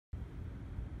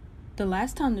The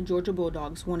last time the Georgia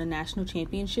Bulldogs won a national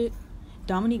championship,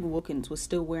 Dominique Wilkins was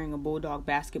still wearing a Bulldog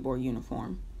basketball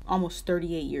uniform, almost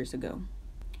 38 years ago.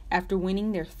 After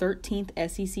winning their 13th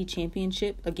SEC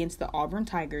championship against the Auburn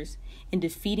Tigers and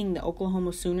defeating the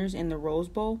Oklahoma Sooners in the Rose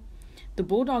Bowl, the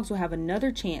Bulldogs will have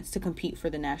another chance to compete for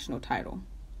the national title.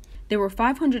 There were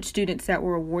 500 students that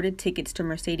were awarded tickets to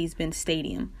Mercedes-Benz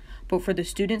Stadium, but for the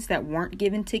students that weren't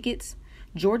given tickets,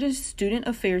 Georgia's Student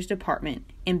Affairs Department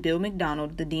and Bill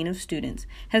McDonald, the Dean of Students,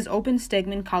 has opened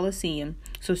Stegman Coliseum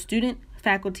so student,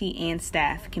 faculty, and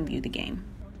staff can view the game.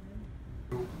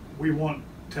 We want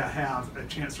to have a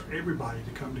chance for everybody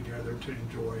to come together to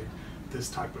enjoy this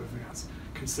type of events.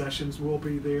 Concessions will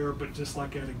be there, but just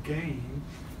like at a game,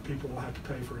 people will have to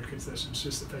pay for concessions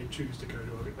just if they choose to go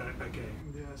to a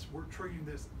game. Yes, we're treating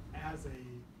this as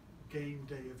a game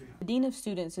day event. The Dean of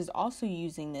Students is also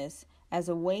using this as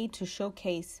a way to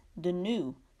showcase the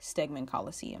new Stegman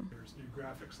Coliseum. There's new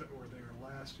graphics that were there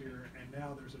last year, and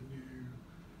now there's a new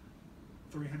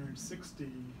 360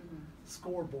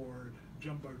 scoreboard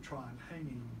jumbotron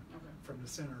hanging from the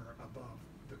center above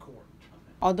the court.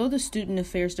 Although the Student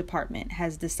Affairs Department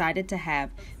has decided to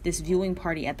have this viewing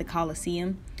party at the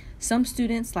Coliseum, some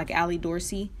students, like Allie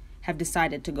Dorsey, have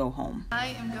decided to go home. I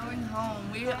am going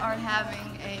home. We are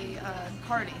having a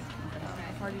party.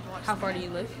 To watch. How far do you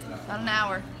live? About an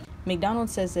hour. McDonald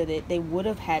says that they would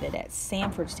have had it at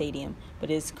Sanford Stadium,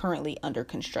 but is currently under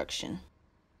construction.